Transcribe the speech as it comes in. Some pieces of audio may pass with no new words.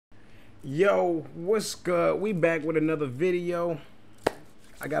Yo, what's good? We back with another video.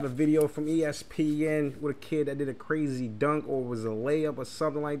 I got a video from ESPN with a kid that did a crazy dunk or was a layup or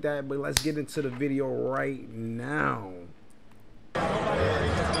something like that. But let's get into the video right now.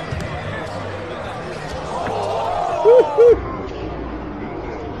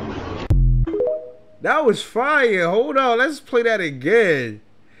 That was fire. Hold on, let's play that again.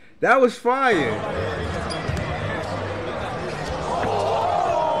 That was fire.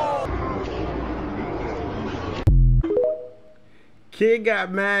 Kid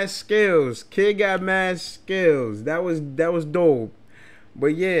got mad skills. Kid got mad skills. That was dope.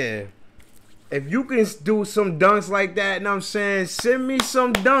 But yeah, if you can do some dunks like that, you know what I'm saying? Send me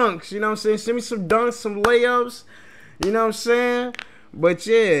some dunks. You know what I'm saying? Send me some dunks, some layups. You know what I'm saying? But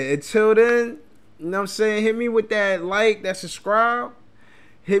yeah, until then, you know what I'm saying? Hit me with that like, that subscribe.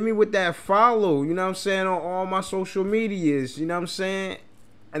 Hit me with that follow. You know what I'm saying? On all my social medias. You know what I'm saying?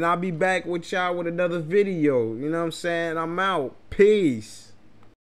 And I'll be back with y'all with another video. You know what I'm saying? I'm out. Peace.